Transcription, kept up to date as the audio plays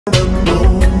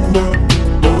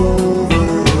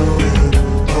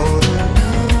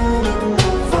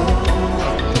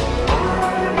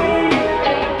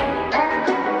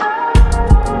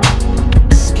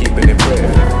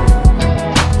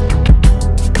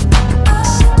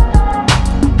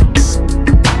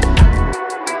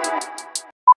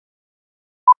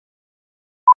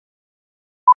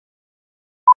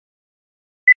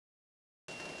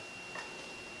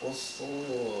What's up?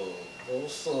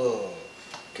 What's up?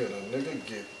 Can a nigga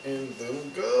get in them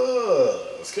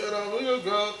goods? Can a nigga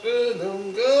get in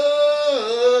them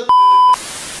goods?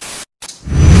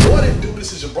 What it do?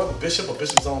 This is your brother Bishop of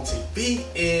Bishop's on TV,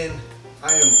 and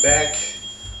I am back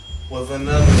with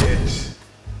another hit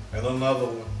and another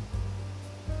one.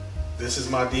 This is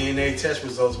my DNA test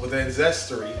results with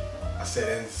ANCESTRY. I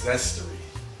said ANCESTRY.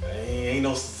 Ain't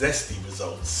no zesty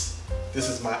results. This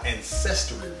is my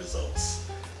ANCESTRY results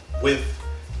with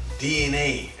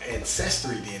DNA,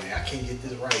 ANCESTRY DNA. I can't get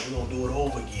this right. We're gonna do it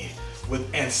over again with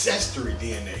ANCESTRY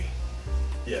DNA.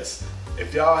 Yes.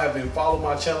 If y'all have been following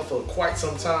my channel for quite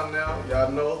some time now,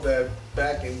 y'all know that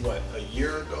back in a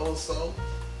year ago or so,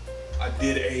 I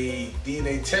did a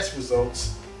DNA test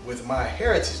results with my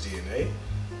heritage DNA.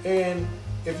 And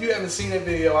if you haven't seen that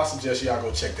video, I suggest y'all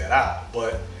go check that out.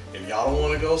 But if y'all don't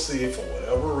want to go see it for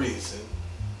whatever reason,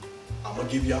 I'm going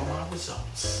to give y'all my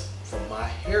results from my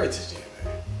heritage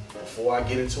DNA before I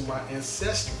get into my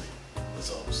ancestry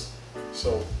results.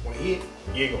 So here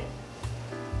you go.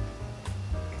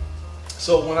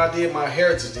 So when I did my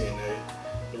heritage DNA,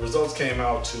 the results came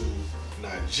out to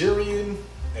Nigerian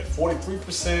at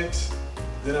 43%.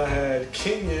 Then I had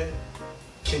Kenyan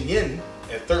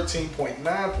at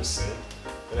 13.9%.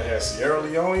 Then I had Sierra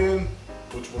Leonean,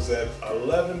 which was at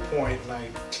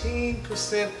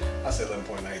 11.19%. I said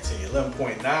 11.19,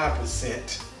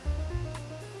 11.9%.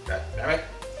 Right?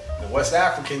 Then West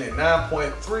African at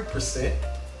 9.3%.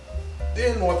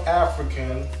 Then North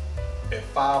African at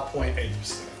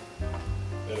 5.8%.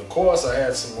 And of course, I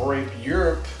had some Rape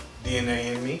Europe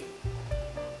DNA in me.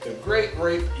 The Great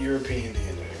Rape European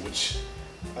DNA, which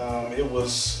it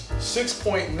was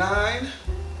 6.9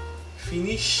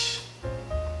 Finnish.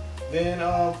 Then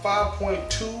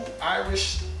 5.2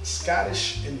 Irish,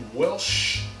 Scottish, and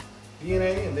Welsh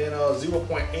DNA, and then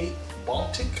 0.8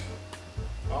 Baltic.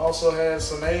 I also had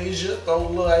some Asia, throw a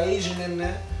little Asian in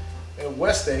there, and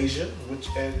West Asia, which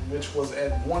was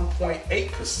at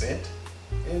 1.8%.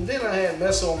 And then I had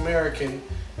Mesoamerican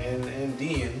and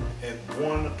Andean at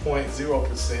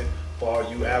 1.0% for all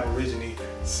you Aborigine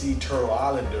Sea Turtle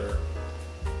Islander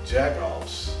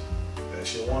jackoffs.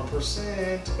 That's your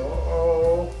 1%.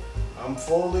 Uh-oh. I'm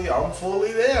fully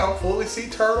there. I'm fully Sea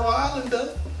Turtle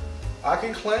Islander. I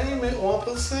can claim it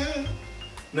 1%.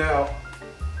 Now,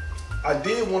 I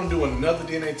did want to do another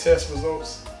DNA test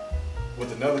results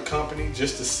with another company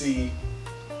just to see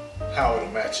how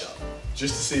it'll match up.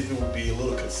 Just to see if it would be a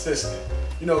little consistent.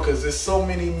 You know, because there's so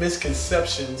many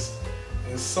misconceptions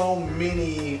and so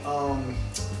many, I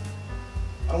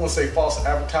don't want to say false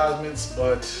advertisements,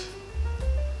 but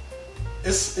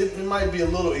it might be a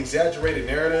little exaggerated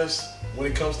narratives when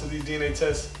it comes to these DNA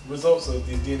test results of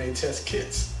these DNA test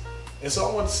kits. And so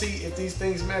I want to see if these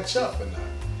things match up or not.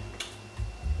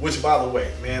 Which, by the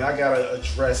way, man, I gotta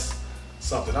address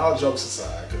something. All jokes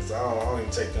aside, because I don't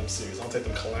even take them serious. I don't take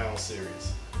them clowns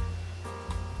serious.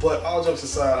 But all jokes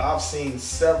aside, I've seen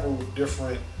several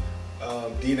different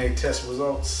DNA test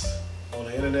results on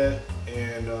the internet,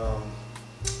 and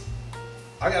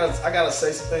I gotta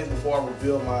say some things before I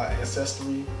reveal my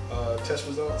ancestry test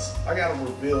results. I gotta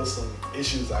reveal some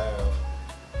issues I have,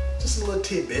 just some little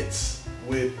tidbits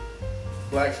with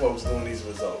black folks doing these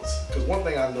results. Because one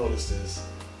thing I noticed is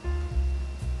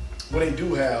when they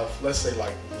do have, let's say,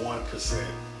 like 1%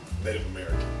 Native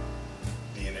American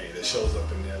DNA that shows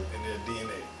up in their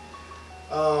DNA.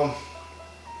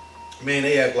 Man,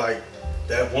 they act like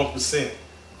that 1%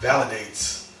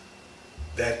 validates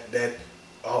that.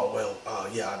 Oh well,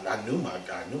 yeah, I knew my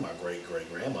great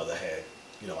grandmother had,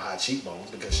 you know, high cheekbones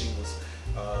because she was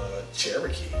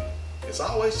Cherokee. It's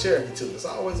always Cherokee too. It's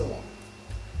always a woman.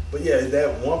 But yeah,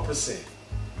 that 1%.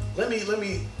 Let me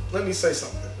say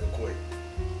something real quick.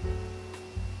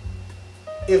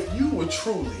 If you were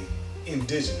truly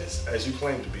indigenous, as you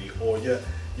claim to be, or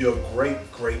your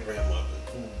great grandmother,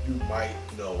 who you might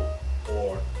know,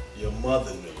 or your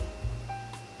mother knew,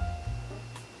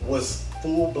 was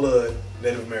full-blood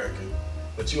Native American,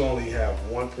 but you only have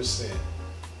 1%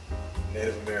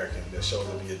 Native American that shows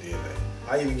up in your DNA.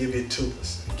 I even give you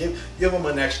 2%. Give them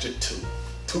an extra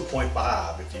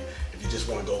 2.5 if you just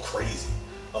want to go crazy.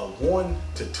 1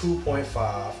 to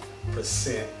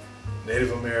 2.5%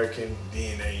 Native American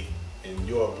DNA in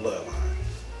your bloodline.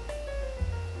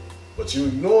 But you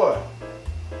ignore,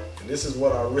 and this is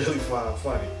what I really find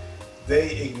funny,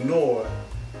 they ignore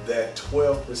that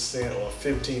 12% or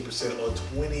 15% or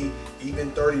 20,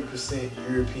 even 30%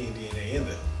 European DNA in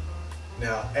them.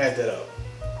 Now add that up.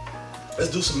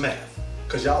 Let's do some math,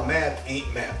 because y'all math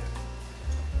ain't mathing.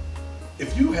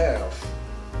 If you have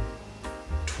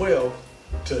 12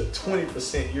 to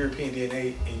 20% European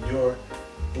DNA in your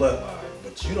bloodline,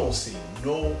 but you don't see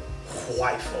no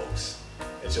white folks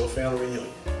at your family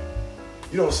reunion.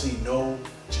 You don't see no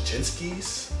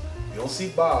Chichinskis. You don't see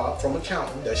Bob from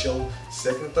accounting, that's your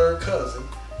second or third cousin.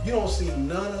 You don't see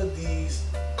none of these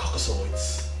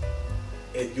Caucasoids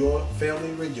at your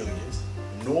family reunions,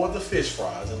 nor the fish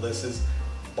fries, unless it's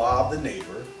Bob the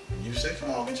neighbor. And you say,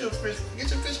 come on, get your fish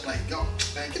plate. Go,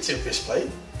 man, get your fish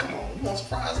plate. Come on, you want some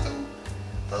fries too?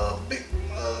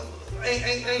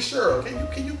 Ain't sure.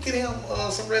 Can you get him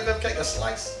some red velvet cake? A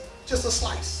slice? Just a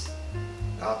slice.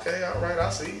 Okay, all right,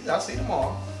 I'll see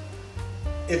tomorrow.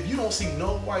 If you don't see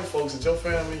no white folks at your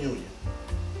family reunion,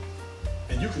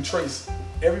 and you can trace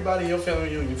everybody in your family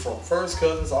reunion from first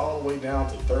cousins all the way down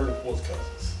to third and fourth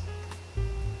cousins,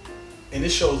 and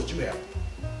this shows that you have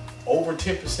over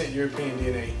 10% European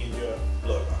DNA in your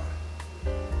bloodline,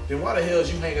 then why the hell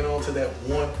is you hanging on to that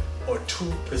 1 or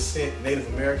 2% Native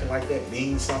American like that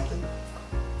means something?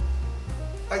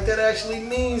 Like that actually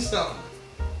means something.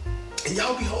 And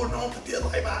y'all be holding on to this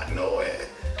like, I know it.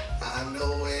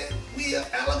 We are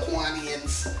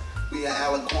Aliquanians. We are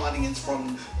Aliquanians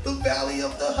from the Valley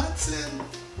of the Hudson.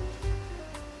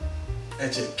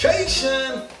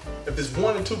 Education. If it's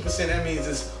 1 or 2%, that means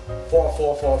it's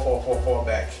far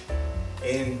back.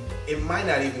 And it might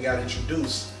not even got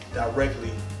introduced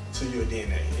directly to your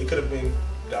DNA. It could have been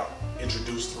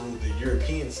introduced through the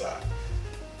European side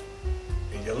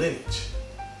in your lineage.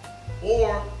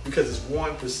 Or because it's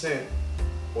 1%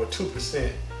 or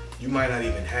 2%, you might not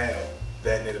even have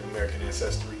that Native American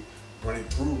ancestry running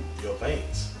through your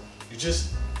veins. You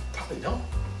just probably don't.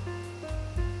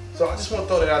 So I just want to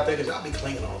throw that out there because y'all be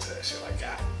clinging on to that shit like,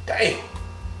 God damn.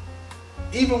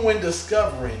 Even when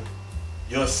discovering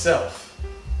yourself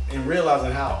and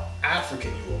realizing how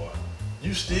African you are,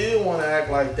 you still want to act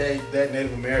like that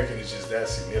Native American is just that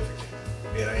significant.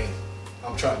 It ain't.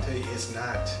 I'm trying to tell you, it's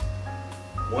not.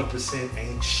 1%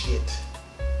 ain't shit.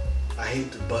 I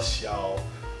hate to bust y'all.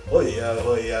 Oh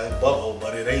yeah, bubble,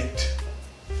 but it ain't.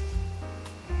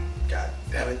 God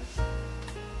damn it.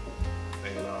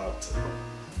 Hanging on to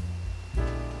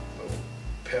little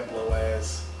Peblo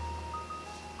ass.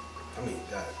 I mean,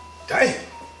 God damn.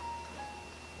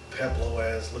 Peblo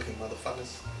ass looking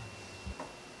motherfuckers.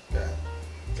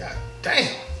 God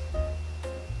damn.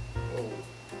 Oh,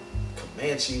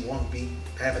 Comanche wannabe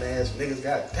having ass niggas.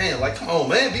 God damn. Like, come on,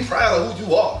 man. Be proud of who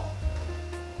you are.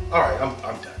 All right,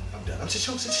 I'm done. I'm just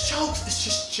jokes. It's jokes. It's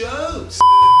just jokes.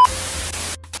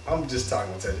 I'm just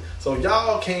talking to you. So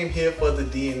y'all came here for the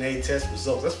DNA test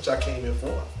results. That's what y'all came here for.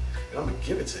 And I'm gonna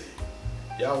give it to you.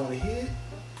 Y'all wanna hear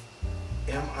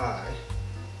it? Am I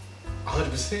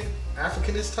 100%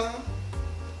 African this time?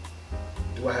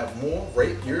 Do I have more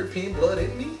rape European blood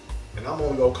in me? And I'm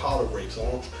only gonna call it rape,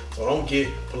 so don't get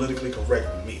politically correct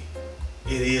with me.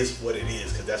 It is what it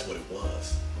is, because that's what it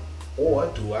was. Or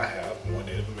do I have more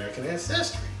Native American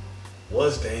ancestry?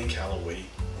 Was Dane Calloway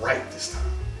right this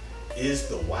time? Is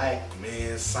the white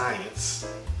man science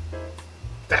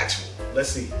factual? Let's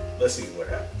see what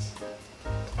happens.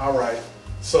 All right,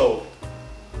 so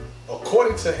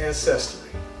according to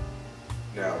Ancestry,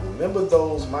 now remember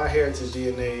those MyHeritage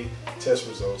DNA test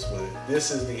results, but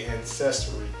this is the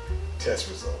Ancestry test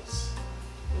results.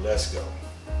 Let's go.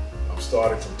 I'm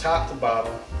starting from top to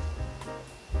bottom,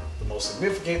 the most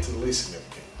significant to the least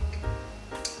significant.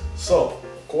 So,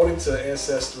 according to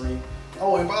Ancestry,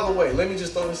 oh, and by the way, let me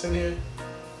just throw this in here.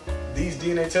 These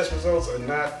DNA test results are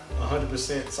not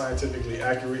 100% scientifically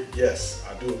accurate. Yes,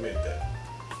 I do admit that.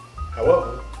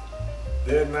 However,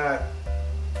 they're not,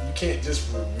 you can't just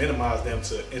minimize them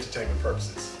to entertainment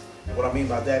purposes. And what I mean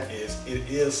by that is, it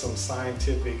is some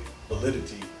scientific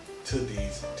validity to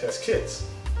these test kits.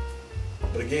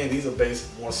 But again, these are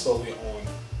based more solely on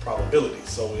probability.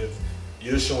 So if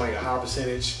you're showing a high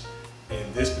percentage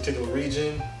in this particular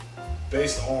region,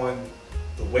 based on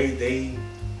the way they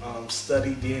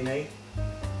study DNA,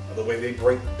 or the way they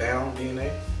break down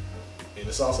DNA, and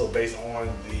it's also based on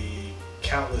the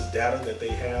countless data that they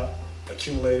have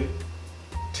accumulated,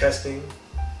 testing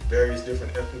various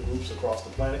different ethnic groups across the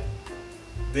planet,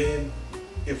 then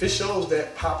if it shows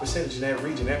that high percentage in that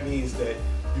region, that means that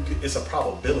it's a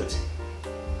probability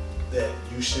that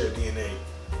you share DNA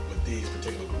with these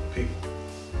particular group of people.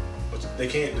 But they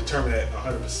can't determine that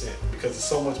 100% because there's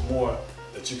so much more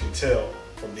that you can tell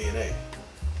from DNA.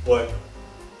 But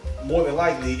more than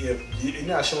likely, if you're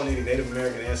not showing any Native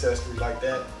American ancestry like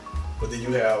that, but then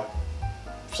you have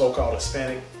so-called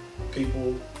Hispanic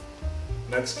people,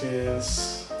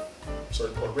 Mexicans,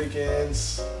 certain Puerto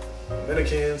Ricans,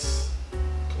 Dominicans,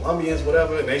 Colombians,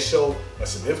 whatever, and they show a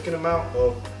significant amount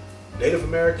of Native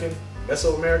American,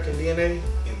 Mesoamerican DNA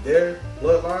in their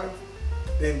bloodline,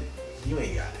 then you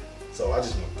ain't got it. So I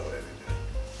just want to throw that in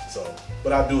there. So,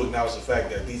 but I do acknowledge the fact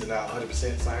that these are not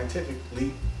 100%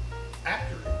 scientifically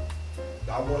accurate.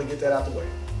 I want to get that out the way.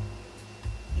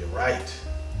 You're right.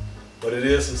 But it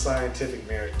is some scientific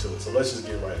merit to it. So let's just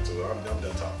get right into it. I'm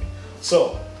done talking.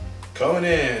 So, coming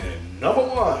in at number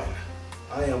 1,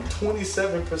 I am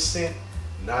 27%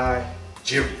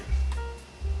 Nigerian.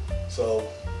 So,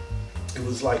 it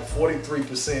was like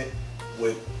 43%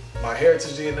 with my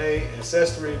heritage DNA,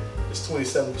 ancestry is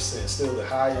 27%. Still the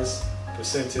highest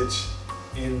percentage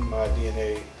in my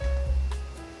DNA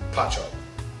pot chart.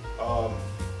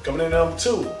 Coming in at number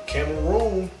 2,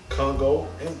 Cameroon, Congo,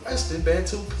 and Western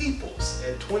Bantu peoples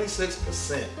at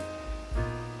 26%.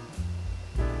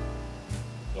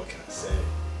 What can I say?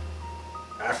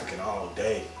 African all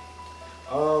day.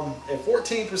 At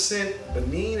 14%,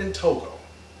 Benin and Togo.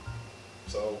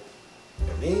 So,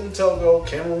 Benin and Togo,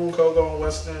 Cameroon, Congo, and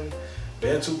Western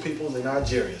Bantu peoples in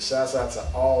Nigeria. Shouts out to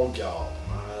all y'all.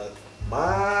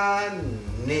 My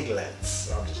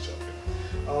nigglets. I'm just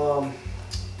joking.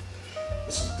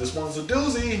 This one's a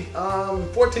doozy.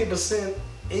 14%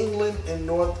 England and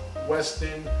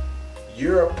Northwestern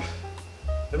Europe.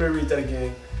 Let me read that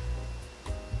again.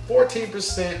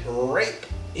 14% rape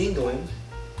England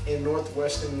and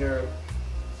Northwestern Europe.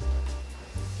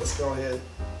 Let's go ahead,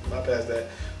 bypass that.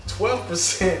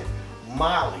 12%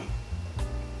 Mali.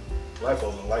 Black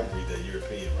folks don't like to read that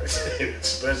European, right?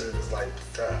 Especially if it's like,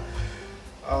 God.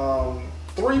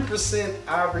 3%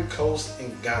 Ivory Coast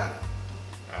and Ghana.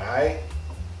 Alright.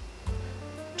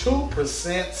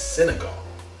 2% Senegal.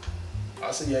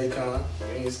 I see Akon.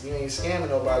 You ain't scamming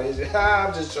nobody, is you?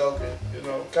 I'm just joking. You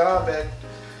know, calm back.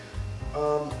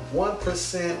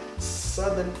 1%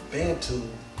 Southern Bantu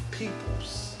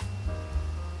peoples.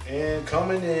 And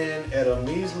coming in at a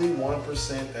measly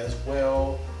 1% as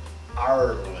well,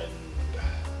 Ireland.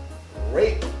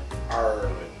 Rape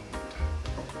Ireland. You know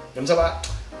what I'm talking about?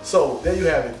 So there you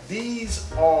have it.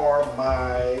 These are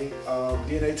my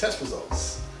DNA test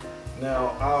results.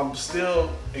 Now I'm still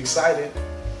excited.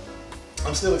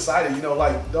 You know,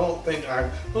 like, don't think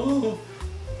ooh,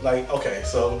 like, okay,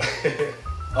 so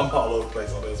I'm all over the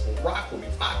place on this, but rock with me.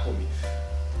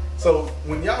 So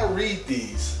when y'all read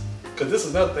these, because this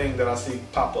is another thing that I see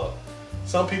pop up.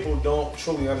 Some people don't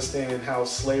truly understand how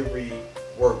slavery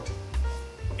worked,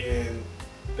 and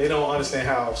they don't understand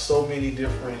how so many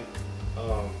different,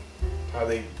 how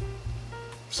they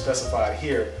specified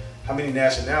here, how many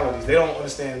nationalities. They don't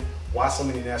understand why so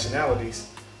many nationalities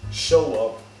show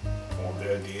up on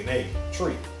their DNA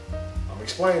tree. I'm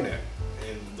explaining that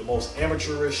in the most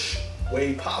amateurish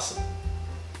way possible.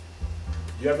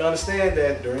 You have to understand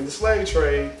that during the slave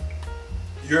trade,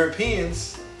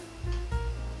 Europeans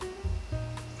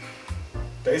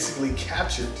basically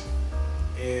captured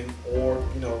or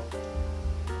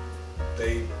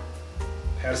they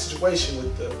had a situation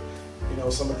with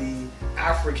some of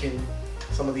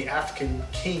the African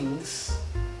kings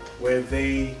where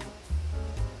they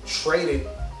traded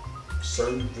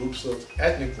certain groups of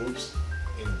ethnic groups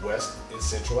in West and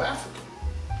Central Africa.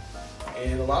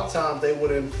 And a lot of times they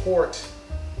would import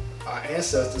our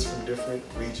ancestors from different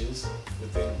regions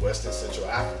within West and Central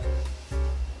Africa.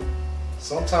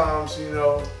 Sometimes,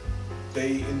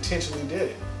 they intentionally did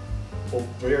it for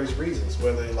various reasons,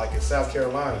 whether like in South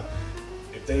Carolina,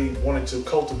 if they wanted to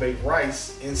cultivate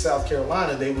rice in South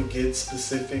Carolina, they would get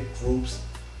specific groups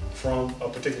from a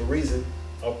particular reason,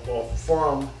 or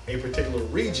from a particular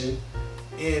region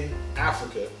in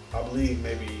Africa. I believe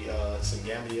maybe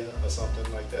Gambia or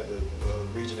something like that, the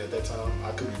region at that time.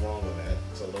 I could be wrong on that,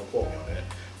 so don't quote me on that.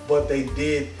 But they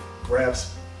did grab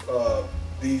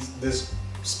this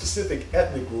specific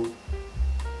ethnic group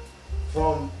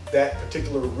from that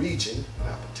particular region,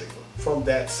 from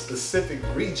that specific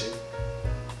region,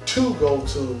 to go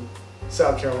to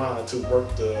South Carolina to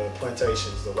work the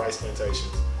plantations, the rice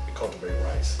plantations, and cultivate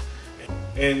rice.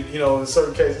 And in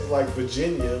certain cases like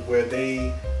Virginia, where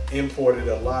they imported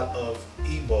a lot of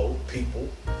Igbo people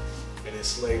and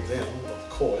enslaved them, of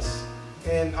course.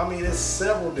 And I mean, there's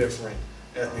several different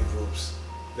ethnic groups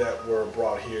that were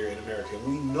brought here in America.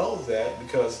 We know that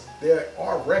because there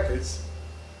are records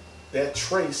that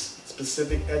trace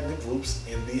specific ethnic groups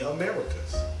in the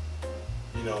Americas.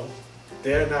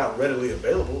 They're not readily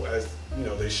available as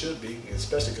they should be,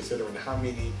 especially considering how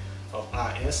many of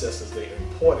our ancestors they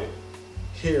imported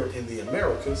here in the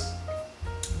Americas.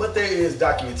 But there is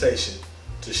documentation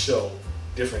to show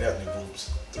different ethnic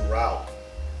groups throughout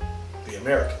the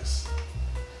Americas.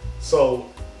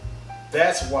 So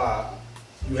that's why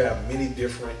you have many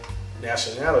different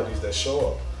nationalities that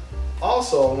show up.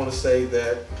 Also, I want to say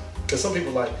that, because some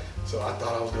people so I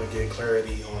thought I was going to get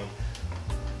clarity on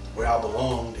where I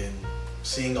belonged, and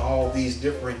seeing all these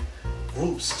different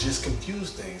groups just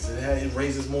confuse things. It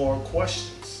raises more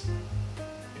questions.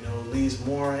 You know, it leaves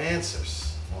more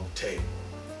answers on the table.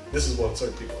 This is what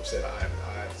certain people have said. I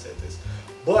haven't said this.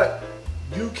 But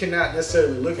you cannot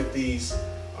necessarily look at these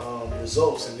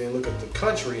results and then look at the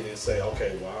country and then say,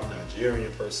 okay, well, I'm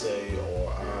Nigerian per se,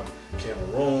 or I'm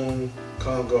Cameroon,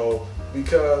 Congo,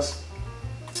 because,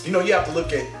 you know, you have to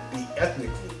look at the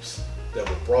ethnic groups that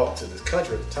were brought to this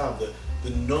country at the time, the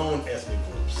known ethnic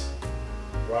groups,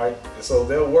 right? And so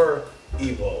there were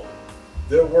Igbo,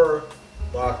 there were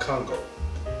Congo,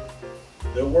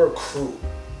 there were Kru,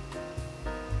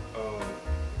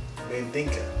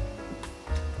 Mandinka,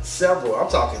 I'm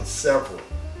talking several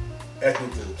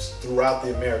ethnic groups throughout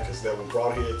the Americas that were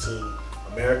brought here to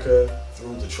America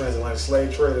through the transatlantic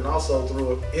slave trade, and also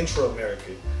through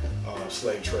intra-American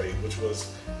slave trade, which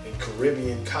was in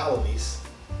Caribbean colonies,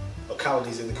 or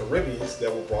colonies in the Caribbean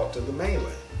that were brought to the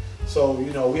mainland. So,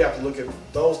 you know, we have to look at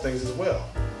those things as well.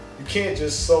 You can't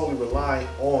just solely rely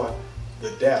on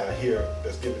the data here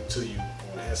that's given to you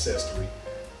on Ancestry.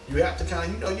 You have to kind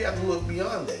of, you know, you have to look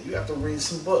beyond that. You have to read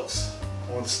some books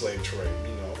on the slave trade,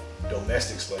 you know,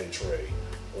 domestic slave trade,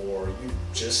 or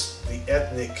just the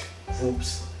ethnic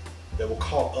groups that were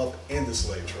caught up in the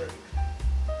slave trade.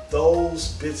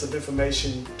 Those bits of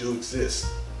information do exist,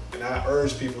 and I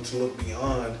urge people to look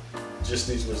beyond just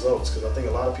these results, because I think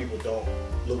a lot of people don't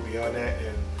look beyond that,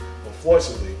 and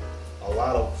unfortunately a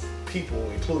lot of people,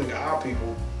 including our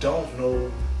people, don't know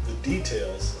the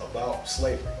details about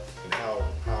slavery and how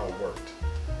it worked.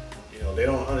 You know, they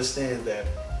don't understand that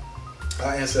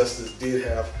our ancestors did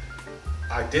have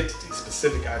identities,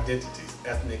 specific identities,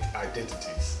 ethnic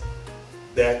identities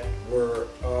that were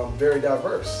very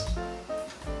diverse.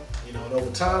 You know, and over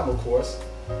time, of course,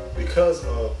 because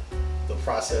of the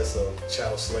process of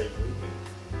chattel slavery,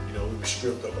 you know, we were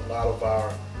stripped of a lot of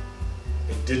our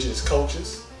indigenous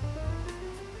cultures.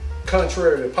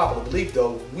 Contrary to popular belief,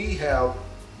 though, we have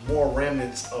more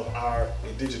remnants of our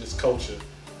indigenous culture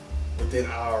within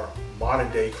our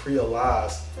modern day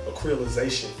creolized or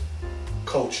creolization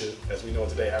culture, as we know it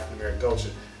today, African American culture.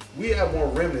 We have more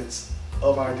remnants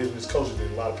of our indigenous culture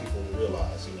than a lot of people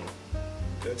realize. You know,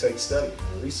 that takes study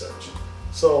and research.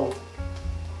 So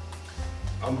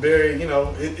I'm very, you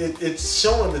know, it's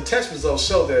showing, the test results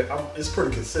show that it's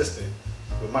pretty consistent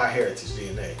with my heritage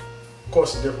DNA. Of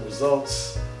course, some different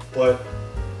results, but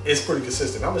it's pretty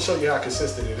consistent. I'm gonna show you how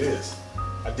consistent it is.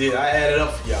 I added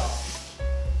up for y'all.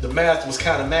 The math was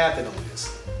kind of mathing on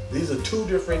this. These are two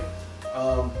different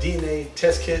DNA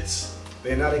test kits.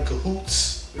 They're not in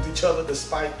cahoots with each other,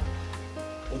 despite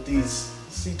what these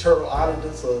Sea Turtle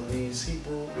Islanders or these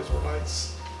Hebrew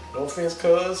Israelites. No offense,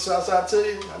 cuz, shouts out to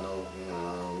you. I know, you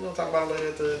know, we're gonna talk about it later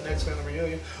at the next family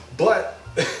reunion. But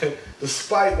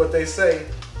despite what they say,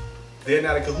 they're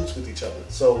not in cahoots with each other.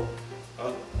 So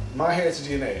my heritage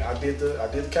DNA, I did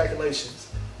the calculations.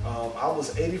 I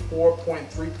was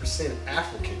 84.3%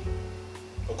 African,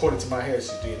 according to my heritage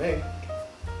DNA.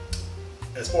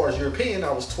 As far as European,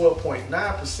 I was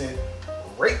 12.9%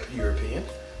 rape European,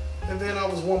 and then I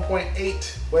was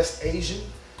 1.8 West Asian,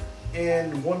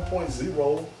 and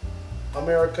 1.0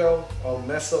 America or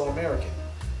Mesoamerican.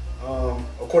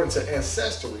 According to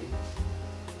Ancestry,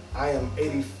 I am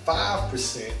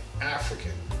 85%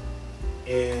 African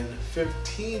and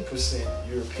 15%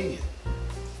 European.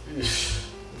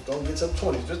 Don't get to the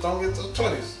 20s. Just don't get to the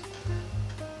 20s.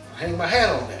 I hang my hat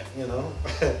on that, you know.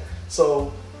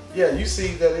 So yeah, you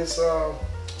see that it's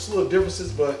little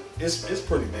differences, but it's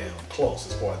pretty damn close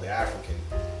as far as the African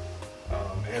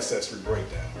ancestry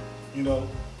breakdown. You know,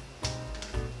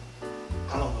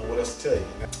 I don't know what else to tell you.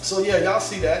 So yeah, y'all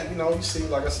see that. You know, you see,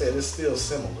 like I said, it's still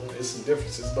similar. It's some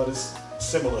differences, but it's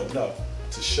similar enough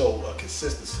to show a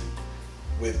consistency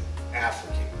with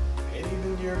African and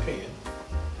even European.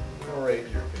 Rape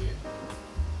European.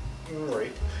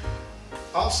 Rape.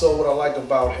 Also, what I like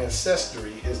about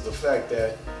Ancestry is the fact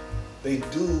that they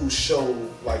do show,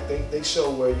 like they show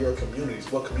where your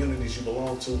communities, what communities you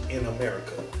belong to in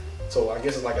America. So I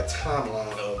guess it's like a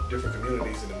timeline of different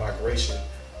communities and the migration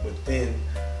within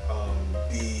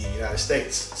the United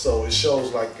States. So it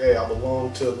shows like, hey, I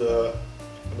belong to the,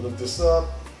 let me look this up.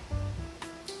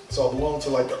 So I belong to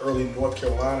like the early North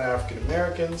Carolina African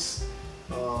Americans,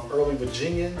 early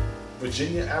Virginia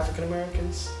African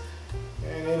Americans,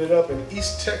 and ended up in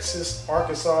East Texas,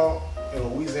 Arkansas, and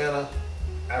Louisiana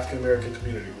African American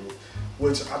community group,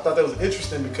 which I thought that was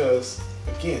interesting because,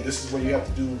 again, this is where you have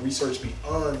to do research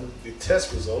beyond the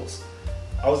test results.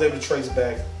 I was able to trace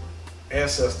back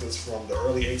ancestors from the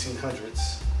early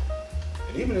 1800s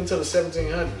and even into the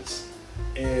 1700s,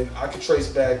 and I could trace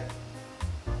back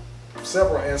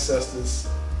several ancestors,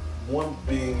 one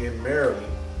being in Maryland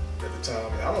at the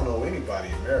time. And I don't know anybody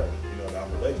in Maryland, that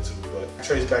I'm related to, but I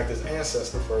trace back this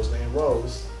ancestor, first name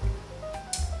Rose,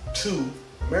 to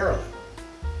Maryland.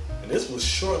 And this was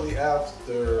shortly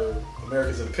after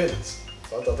America's independence.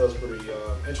 So I thought that was pretty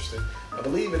interesting. I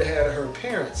believe it had her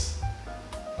parents'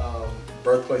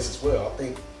 birthplace as well. I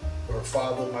think her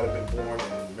father might have been born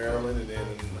in Maryland, and then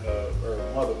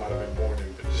her mother might have been born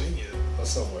in Virginia or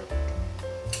somewhere,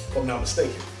 if I'm not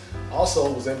mistaken.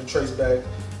 Also was able to trace back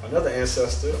another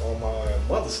ancestor on my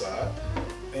mother's side,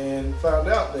 and found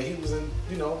out that he was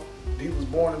he was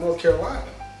born in North Carolina.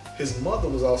 His mother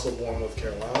was also born in North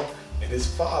Carolina, and his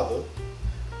father,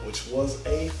 which was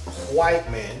a white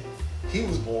man, he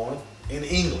was born in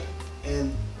England.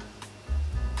 And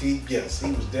he was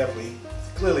definitely,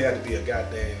 clearly had to be a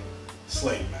goddamn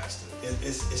slave master. It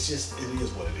is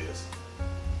what it is.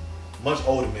 Much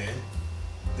older man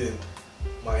than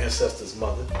my ancestor's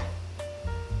mother.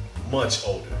 Much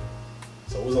older.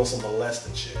 So it was on some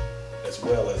molesting shit, as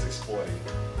well as exploiting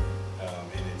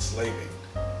and enslaving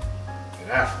in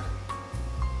Africa.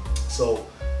 So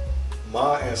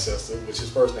my ancestor, which his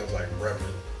first name was like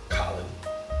Reverend Colin,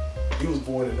 he was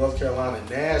born in North Carolina,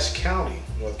 Nash County,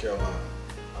 North Carolina.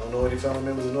 I don't know any family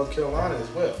members in North Carolina as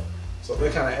well. So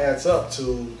that kind of adds up to,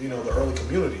 the early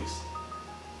communities,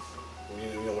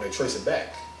 when they trace it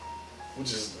back,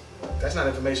 that's not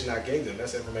information I gave them.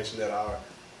 That's information that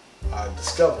I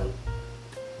discovered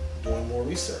doing more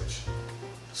research.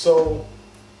 So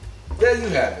there you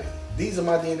have it. These are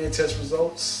my DNA test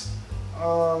results.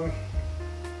 I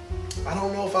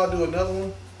don't know if I'll do another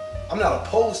one. I'm not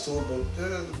opposed to it,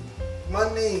 but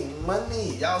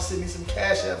money. Y'all send me some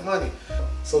cash out money.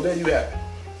 So there you have it.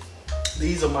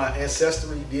 These are my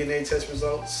Ancestry DNA test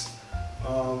results.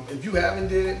 If you haven't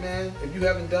did it, man, if you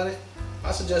haven't done it,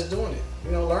 I suggest doing it.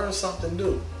 Learn something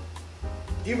new.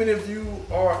 Even if you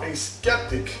are a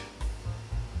skeptic,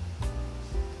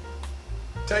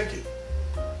 take it.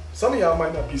 Some of y'all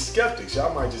might not be skeptics.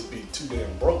 Y'all might just be too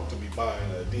damn broke to be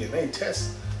buying a DNA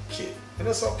test kit. And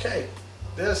it's okay.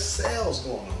 There's sales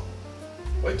going on.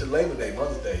 Wait till Labor Day,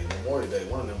 Mother's Day, Memorial Day,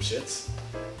 one of them shits.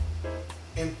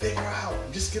 And figure out,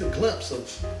 just get a glimpse of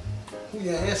who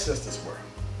your ancestors were.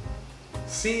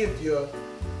 See if your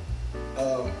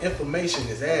information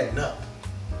is adding up.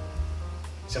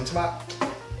 See what I'm talking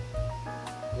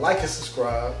about? Like and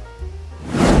subscribe.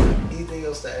 Anything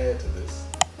else to add to this?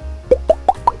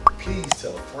 Please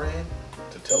tell a friend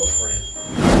to tell a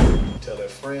friend. Tell their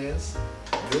friends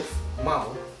with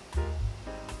mama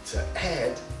to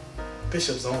add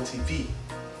Bishop's Own TV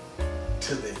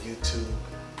to their YouTube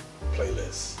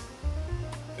playlist.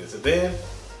 Until then,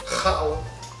 holla.